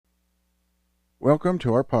Welcome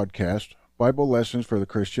to our podcast, Bible Lessons for the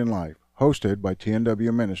Christian Life, hosted by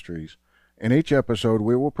TNW Ministries. In each episode,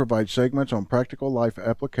 we will provide segments on practical life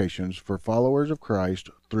applications for followers of Christ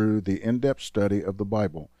through the in-depth study of the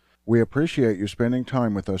Bible. We appreciate you spending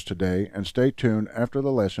time with us today, and stay tuned after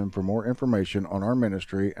the lesson for more information on our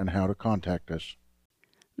ministry and how to contact us.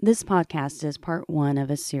 This podcast is part one of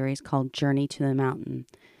a series called Journey to the Mountain.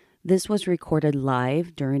 This was recorded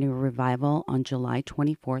live during a revival on July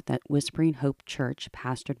 24th at Whispering Hope Church,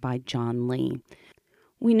 pastored by John Lee.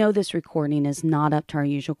 We know this recording is not up to our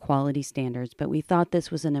usual quality standards, but we thought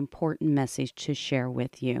this was an important message to share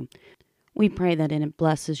with you. We pray that it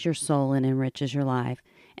blesses your soul and enriches your life,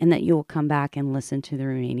 and that you will come back and listen to the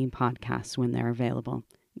remaining podcasts when they're available.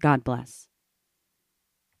 God bless.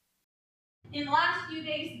 In the last few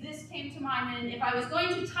days, this came to mind, and if I was going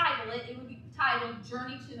to title it, it would be titled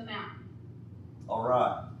Journey to the Mountain. All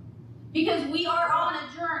right. Because we are on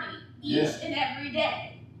a journey each and every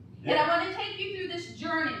day. And I want to take you through this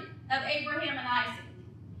journey of Abraham and Isaac.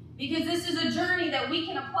 Because this is a journey that we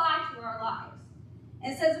can apply to our lives.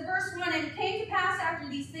 And it says in verse 1, "And it came to pass after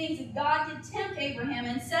these things that God did tempt Abraham,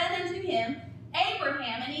 and said unto him,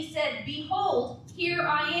 Abraham, and he said, Behold, here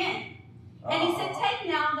I am. And he said, Take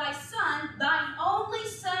now thy son, thine only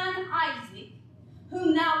son Isaac,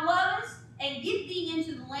 whom thou lovest, and get thee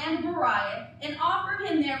into the land of Moriah, and offer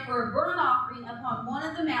him there for a burnt offering upon one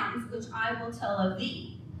of the mountains which I will tell of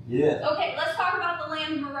thee." Yes. Okay, let's talk about the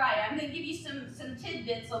land of Moriah. I'm going to give you some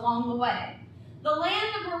tidbits along the way. The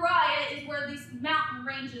land of Moriah is where these mountain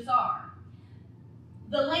ranges are.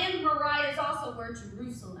 The land of Moriah is also where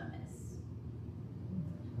Jerusalem is.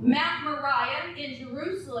 Mount Moriah in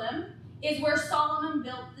Jerusalem is where Solomon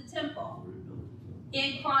built the temple.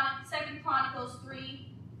 In 2 Chronicles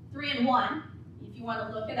 3:1, if you want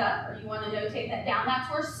to look it up or you want to notate that down,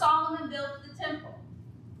 that's where Solomon built the temple.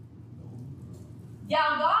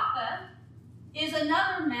 Golgotha is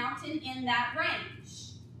another mountain in that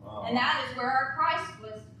range, and that is where our Christ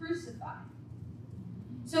was crucified.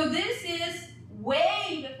 So this is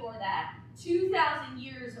way before that, 2,000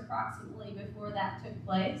 years approximately before that took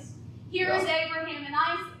place. Here is Abraham and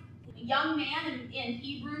Isaac. A young man in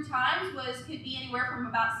Hebrew times could be anywhere from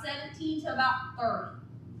about 17 to about 30.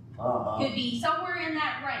 Could be somewhere in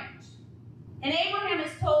that range. And Abraham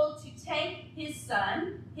is told to take his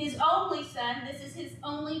son, his only son. This is his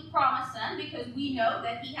only promised son, because we know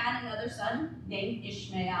that he had another son named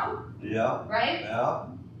Ishmael. Yeah. Right? Yeah.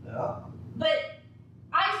 Yeah. But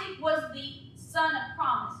Isaac was the son of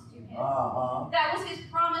promise to him. That was his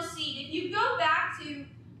promised seed. If you go back to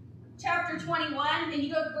chapter 21, and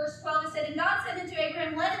you go to verse 12, it said, "And God said unto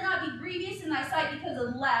Abraham, Let it not be grievous in thy sight because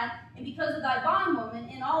of the lad, and because of thy bondwoman,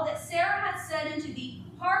 and all that Sarah hath said unto thee,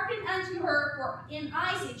 hearken unto her, for in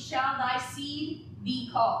Isaac shall thy seed be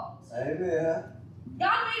called." Amen.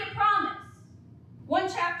 God made a promise one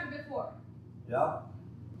chapter before. Yeah.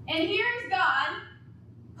 And here's God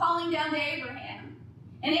calling down to Abraham.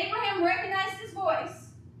 And Abraham recognized his voice,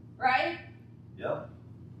 right? Yep.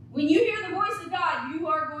 When you hear the voice of God, you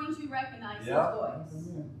are going to recognize his voice.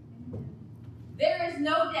 There is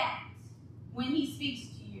no doubt when he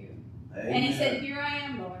speaks to you. Amen. And he said, "Here I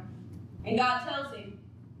am, Lord." And God tells him,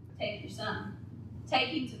 "Take your son. Take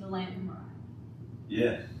him to the land of Moriah.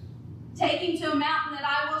 Yes. Take him to a mountain that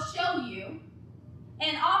I will show you,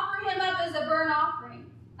 and offer him up as a burnt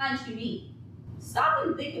offering unto me." Stop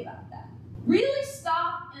and think about that. Really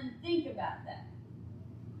stop and think about that.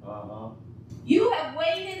 You have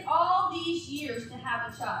waited all these years to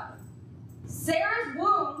have a child. Sarah's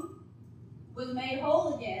womb was made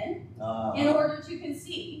whole again in order to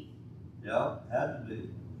conceive. Yeah, had to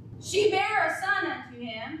be. She bare a son unto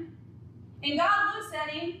him, and God looks at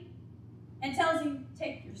him and tells him,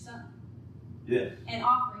 "Take your son Yes. and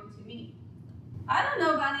offer him to me." I don't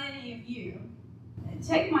know about any of you.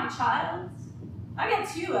 Take my child. I got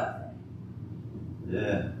two of them.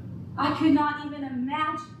 Yeah. I could not even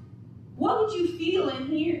imagine. What would you feel in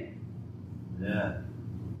here? Yeah.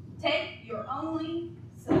 Take your only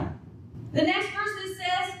son. The next verse it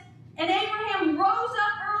says, "And Abraham rose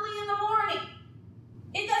up early in the morning."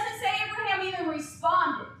 It doesn't say Abraham even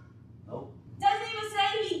responded. Nope. Doesn't even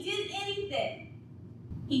say he did anything.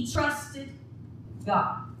 He trusted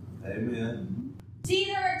God. Amen. See,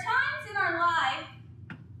 there are times in our life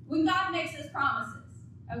when God makes us promises.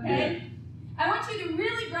 Okay? Yeah. I want you to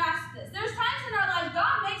really grasp this. There's times in our life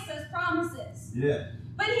God makes us promises. Yeah.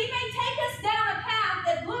 But he may take us down a path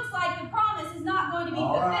that looks like the promise is not going to be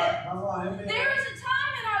fulfilled. Right. Come on. Amen. There is a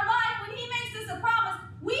time in our life when he makes us a promise.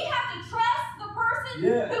 We have to trust the person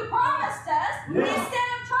who promised us instead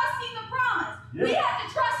of trusting the promise. We have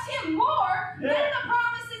to trust him more than the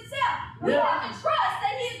promise itself. We Yeah. have to trust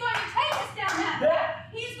that He is going to take us down that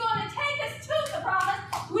path. He's going to take us to the promise.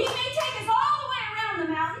 We may take us all the way around the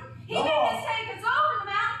mountain. He may just take us over the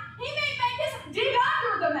mountain. He may make us dig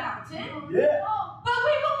under the mountain. Yeah. But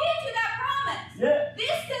we will get to that promise. Yeah.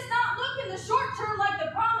 This does not look in the short term like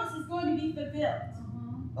the promise is going to be fulfilled.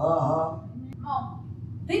 Uh-huh. Oh,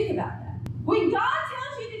 think about that. When God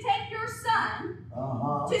tells you to take your son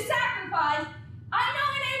Uh-huh. to sacrifice, I know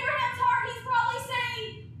in Abraham's heart he's probably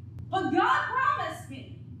saying, but God promised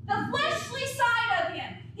me. The fleshly side of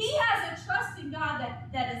him. He has a trust in God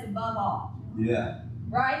that is above all. Yeah.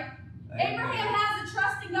 Right? Abraham has a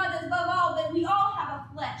trust in God that's above all, but we all have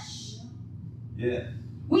a flesh. Yeah.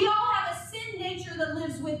 We all have a sin nature that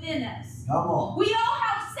lives within us. Come on. We all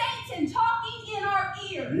have Satan talking in our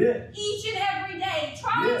ear Yeah. each and every day,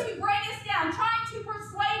 trying Yeah. to break us down, trying to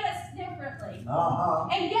persuade us differently. Uh-huh.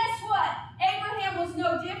 And guess what? Abraham was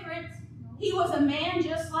no different. He was a man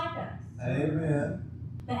just like us. Amen.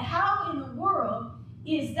 But how in the world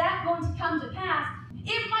is that going to come to pass?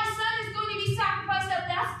 If my son is going to be sacrificed up,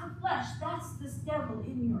 that's the flesh. That's this devil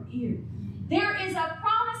in your ear. There is a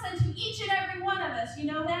promise unto each and every one of us. You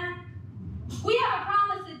know that? We have a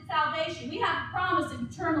promise of salvation. We have a promise of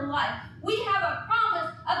eternal life. We have a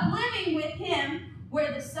promise of living with Him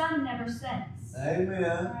where the sun never sets.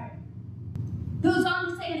 Amen. Goes on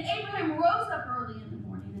to say, and Abraham rose up early in the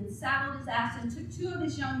morning and saddled his ass and took 2 of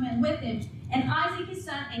his young men with him and Isaac his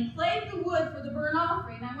son and clave the wood for the burnt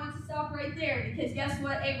offering. I want to stop right there because guess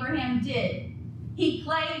what Abraham did? He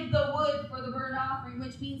clave the wood for the burnt offering,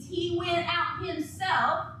 which means he went out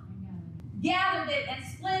himself, gathered it and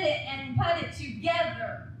split it and put it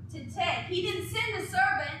together to take. He didn't send a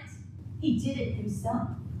servant. He did it himself.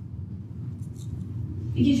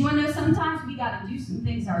 Because you want to know, sometimes we got to do some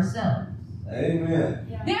things ourselves. Amen.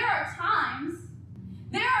 There are times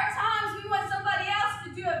we want somebody else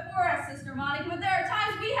to do it for us, Sister Monica, but there are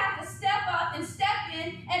times we have to step up and step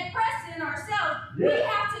in and press in ourselves. Yeah. We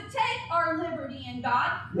have to take our liberty in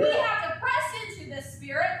God. We Yeah. have to press into the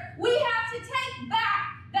Spirit. We have to take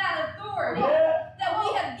back that authority Yeah. that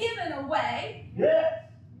we have given away. Yeah.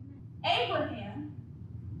 Abraham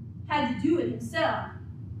had to do it himself.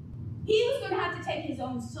 He was going to have to take his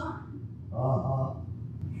own son. Uh-huh.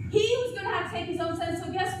 He was going to have to take his own son.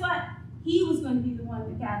 So guess what? He was going to be the one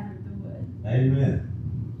that gathered the wood.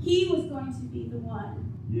 Amen. He was going to be the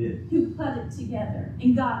one Yeah. who put it together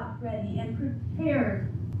and got it ready and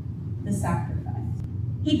prepared the sacrifice.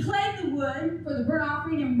 He clave the wood for the burnt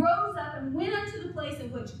offering and rose up and went unto the place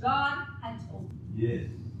of which God had told him. Yes.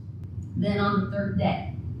 Then on the 3rd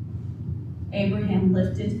day, Abraham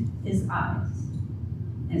lifted his eyes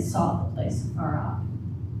and saw the place afar off.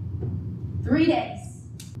 3 days.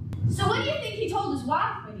 So what do you think he told his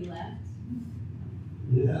wife when he left?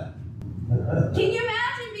 Yeah. Can you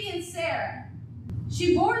imagine being Sarah?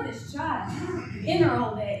 She bore this child in her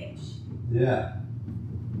old age, Yeah.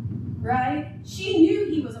 right? She knew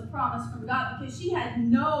he was a promise from God because she had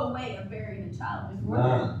no way of bearing a child before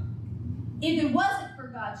that. If it wasn't for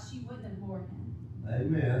God, she wouldn't have borne him.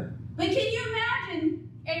 Amen. But can you imagine?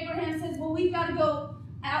 Abraham says, well, we've got to go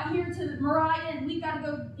out here to Moriah and we've got to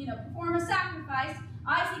go, perform a sacrifice.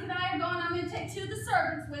 Isaac and I are going. I'm going to take 2 of the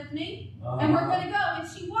servants with me, and we're going to go. And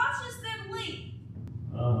she watches them leave.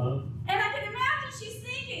 Uh-huh. And I can imagine she's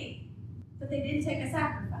thinking, but they didn't take a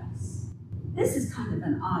sacrifice. This is kind of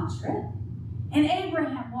an odd trip. And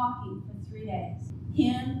Abraham walking for 3 days.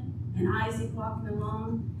 Him and Isaac walking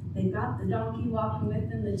along. They've got the donkey walking with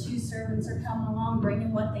them. The 2 servants are coming along,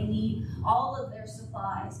 bringing what they need, all of their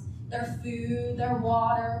supplies, their food, their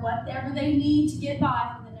water, whatever they need to get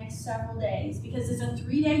by for the next several days. Because it's a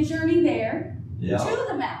 3-day journey there Yeah. to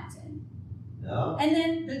the mountain. Yeah. And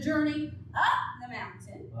then the journey up the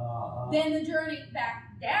mountain. Uh-huh. Then the journey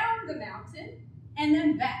back down the mountain, and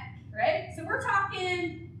then back, right? So we're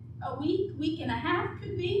talking a week and a half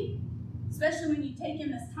could be, especially when you take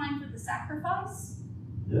in this time for the sacrifice.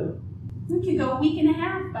 Yeah. We could go a week and a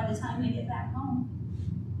half by the time they get back home.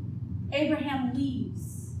 Abraham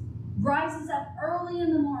leaves, rises up early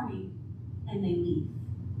in the morning, and they leave.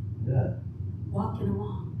 Yeah. Walking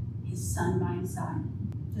along, his son by his side,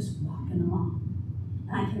 just walking along.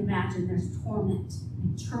 And I can imagine there's torment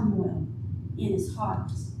and turmoil in his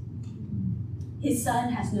heart. His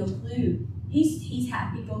son has no clue. He's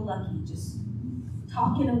happy-go-lucky, just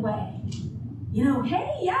talking away.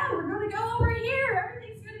 Hey, yeah, we're going to go over here.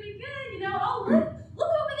 Everything's going to be good. Oh, look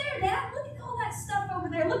over there, Dad. Look at all that stuff over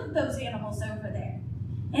there. Look at those animals over there.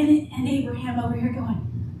 And Abraham over here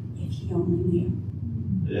going, if he only knew.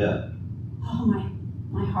 Yeah. Oh,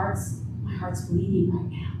 my heart's bleeding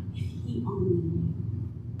right now. If he only knew.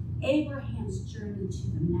 Abraham's journey to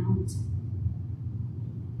the mountain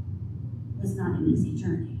was not an easy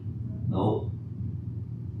journey. No.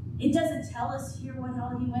 It doesn't tell us here what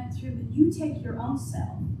all he went through, but you take your own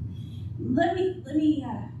self. Let me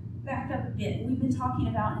back up a bit. We've been talking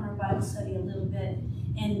about in our Bible study a little bit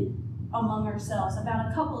and among ourselves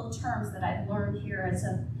about a couple of terms that I've learned here as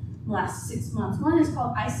of the last 6 months. One is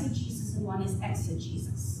called eisegesis and one is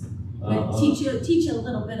exegesis. Teach you a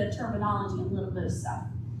little bit of terminology and a little bit of stuff.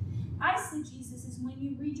 Eisegesis is when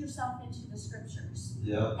you read yourself into the scriptures.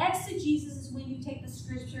 Yeah. Exegesis is when you take the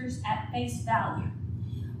scriptures at face value.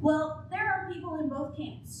 Well, there are people in both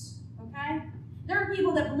camps, okay? There are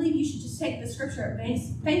people that believe you should just take the scripture at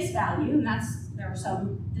face value, and there are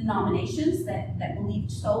some denominations that believe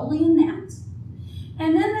solely in that.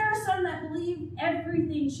 And then there are some that believe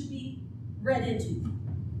everything should be read into.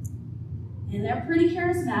 And they're pretty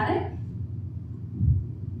charismatic.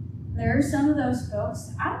 There are some of those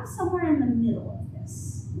folks. I'm somewhere in the middle of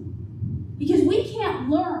this. Because we can't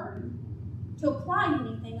learn to apply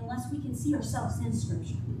anything unless we can see ourselves in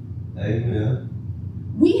Scripture. Amen.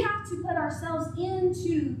 We have to put ourselves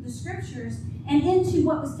into the Scriptures and into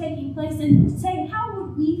what was taking place and say, how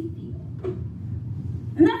would we feel?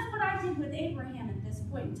 And that's what I did with Abraham at this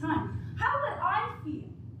point in time. How would I feel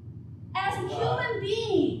as a human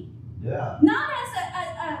being? Yeah. Not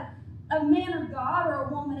as a man of God or a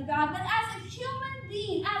woman of God, but as a human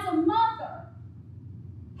being, as a mother.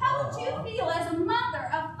 How would you feel as a mother,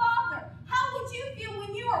 a father? How would you feel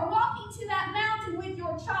when you are walking to that mountain with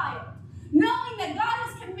your child, knowing that God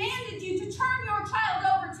has commanded you to turn your child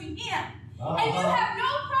over to Him? And you have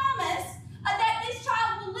no promise that this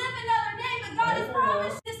child will live another day, but God has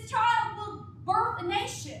promised this child will birth a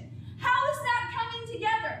nation. How is that coming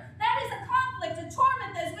together? That is a conflict, a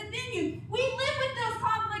torment that's within you. We live with those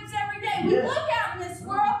conflicts every day. We look out in this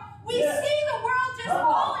world. We see the world just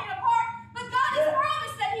falling apart. But God has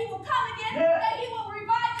promised that He will come again, that He will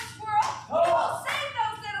revive this world. He will save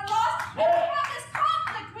those that are lost. And we have this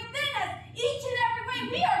conflict within us each and every way.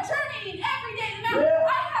 We are journeying every day to the mountain.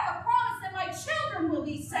 I have a promise that my children will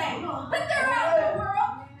be saved. But they're out in the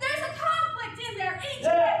world. There's a conflict in there each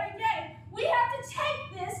and every day. We have to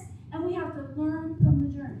take this and we have to learn from the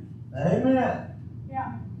journey. Amen.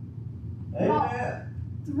 Yeah. Amen. Well,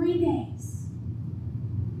 3 days.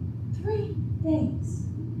 3 days.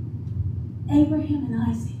 Abraham and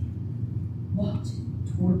Isaac walked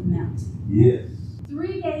toward the mountain. Yes.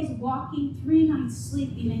 3 days walking, 3 nights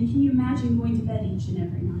sleeping, and can you imagine going to bed each and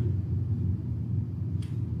every night?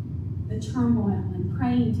 The turmoil and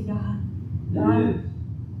praying to God. God.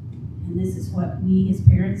 And this is what we as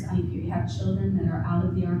parents, if you have children that are out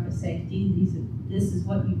of the ark of safety, this is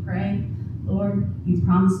what you pray. Lord, you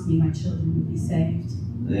promised me my children would be saved.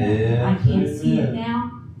 Yeah. I can't see it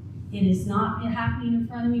now. It is not happening in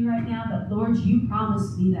front of me right now, but Lord, you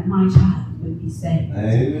promised me that my child would be saved.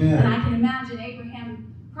 Amen. And I can imagine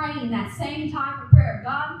Abraham praying that same type of prayer.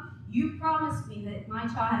 God, you promised me that my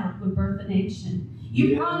child would birth a nation.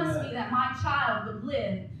 You promised me that my child would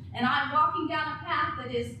live. And I'm walking down a path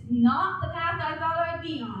that is not the path I thought I'd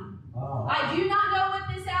be on. I do not know what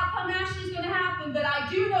this outcome actually is going to happen, but I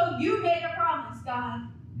do know you made a promise, God.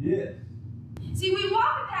 Yes. See, we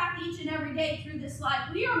walk a path each and every day through this life.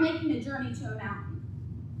 We are making a journey to a mountain.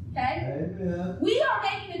 Okay? Amen. We are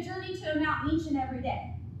making a journey to a mountain each and every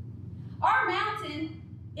day. Our mountain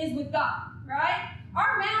is with God, right?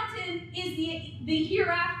 Our mountain is the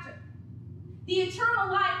hereafter. The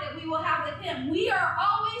eternal life that we will have with Him. We are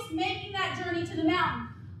always making that journey to the mountain.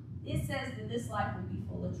 It says that this life will be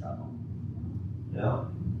full of trouble. Yeah.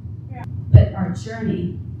 But our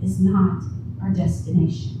journey is not our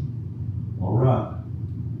destination. All right.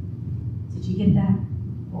 Did you get that?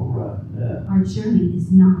 All right. Yeah. Our journey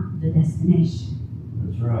is not the destination.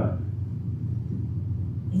 That's right.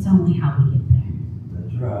 It's only how we get there.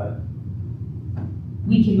 That's right.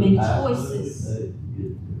 We can make Absolutely. choices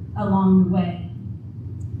along the way.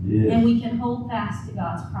 Yes. And we can hold fast to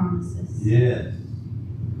God's promises. Yes.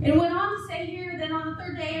 It went on to say here, then on the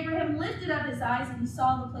 3rd day Abraham lifted up his eyes, and he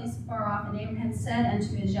saw the place afar off. And Abraham said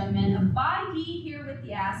unto his young men, Abide ye here with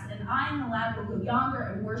the ass, and I and the lad will go yonder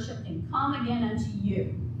and worship and come again unto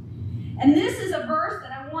you. And this is a verse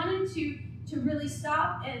that I wanted to really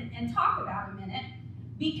stop and talk about a minute,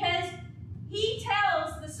 because he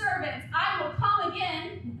tells the servants, I will come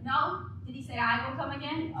again. No, did he say I will come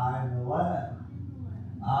again? I am the lad.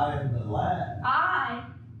 I am the lad. I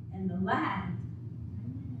and the lad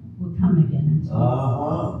will come again unto you.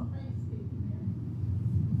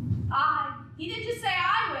 He didn't just say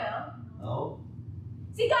I will. No.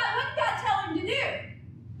 See, God, what did God tell him to do?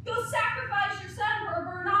 Go sacrifice your son for a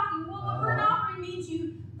burnt offering. Well, a burnt offering means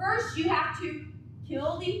you first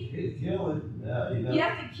guilty. Kill it. Yeah, You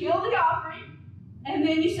have to kill the offering, and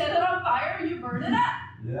then you set it on fire and you burn it up.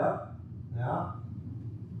 Yeah. Yeah.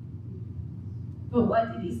 But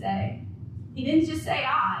what did he say? He didn't just say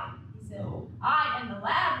I. He said, No. I and the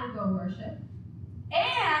lad will go worship,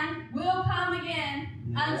 and will come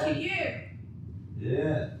again unto you.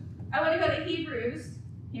 Yeah. I want to go to Hebrews.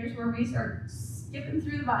 Here's where we start skipping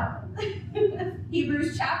through the Bible.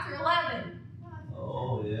 Hebrews chapter 11.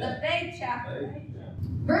 Oh, yeah. The faith chapter. Faith, Right? yeah.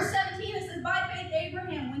 Verse 17, it says, by faith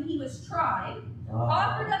Abraham, when he was tried,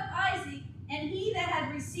 offered up Isaac, and he that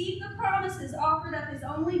had received the promises offered up his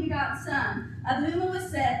only begotten son, of whom it was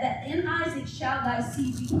said that in Isaac shall thy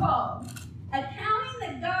seed be called, accounting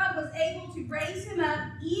that God was able to raise him up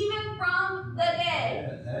even from the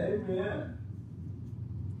dead, Amen.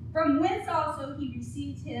 from whence also he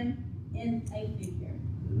received him in a figure.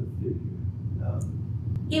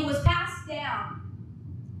 It was passed down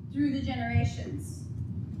through the generations,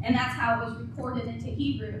 and that's how it was recorded into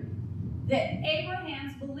Hebrew, that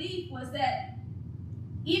Abraham's belief was that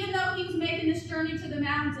even though he was making this journey to the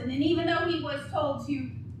mountain, and even though he was told to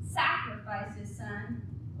sacrifice his son,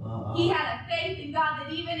 he had a faith in God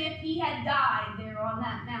that even if he had died there on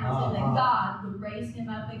that mountain, that God would raise him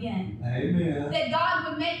up again. Amen. That God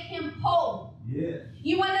would make him whole. Yes.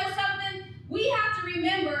 You want to know something? We have to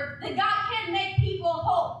remember that God can make people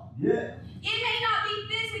whole. Yes. It may not be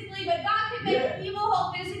physically, but God can make people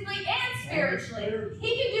whole physically and spiritually.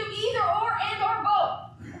 He can do either or and or both.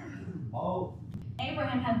 Oh.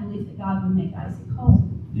 Abraham had belief that God would make Isaac whole.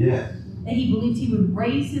 Yes. That he believed he would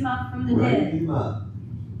raise him up from the Raise dead. him up.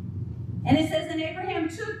 And it says, and Abraham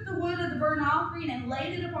took the wood of the burnt offering and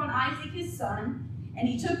laid it upon Isaac his son. And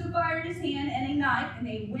he took the fire in his hand and a knife, and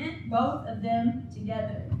they went both of them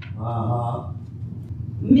together.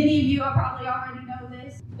 Many of you probably already know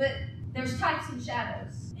this, but there's types and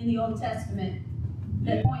shadows in the Old Testament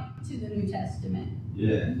that point to the New Testament.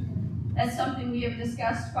 Yeah. That's something we have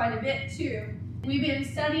discussed quite a bit too. We've been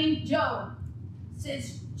studying Job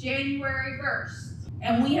since January 1st.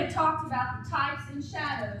 And we have talked about the types and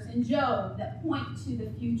shadows in Job that point to the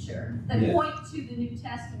future, that point to the New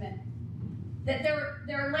Testament. That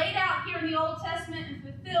they're laid out here in the Old Testament and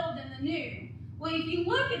fulfilled in the New. Well, if you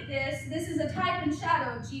look at this, this is a type and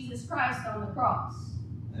shadow of Jesus Christ on the cross.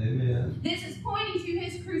 Amen. This is pointing to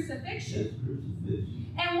his crucifixion. Yes,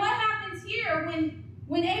 crucifixion. And what happens here when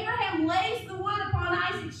Abraham lays the wood upon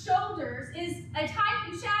Isaac's shoulders is a type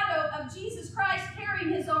and shadow of Jesus Christ carrying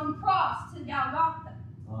his own cross to Golgotha.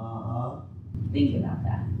 Think about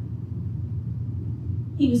that.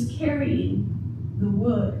 He was carrying the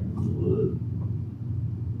wood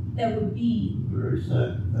that would be Very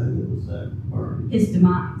thing that was sacrificed. his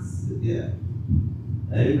demise. Yeah.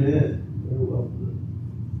 Amen. Very well put.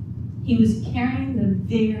 He was carrying the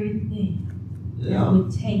very thing that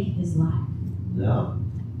would take his life. Yeah.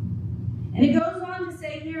 And it goes on to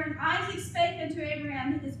say here, and Isaac spake unto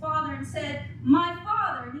Abraham his father and said, my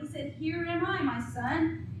father. And he said, here am I, my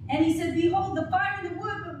son. And he said, behold, the fire and the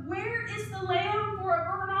wood, but where is the lamb for a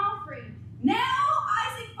burnt offering? Now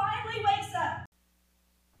Isaac finally wakes up.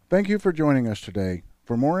 Thank you for joining us today.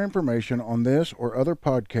 For more information on this or other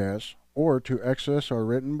podcasts, or to access our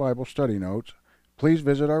written Bible study notes, please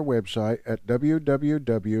visit our website at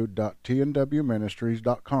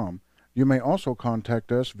www.tnwministries.com. You may also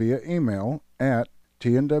contact us via email at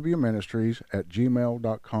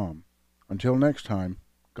tnwministries@gmail.com. Until next time,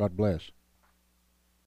 God bless.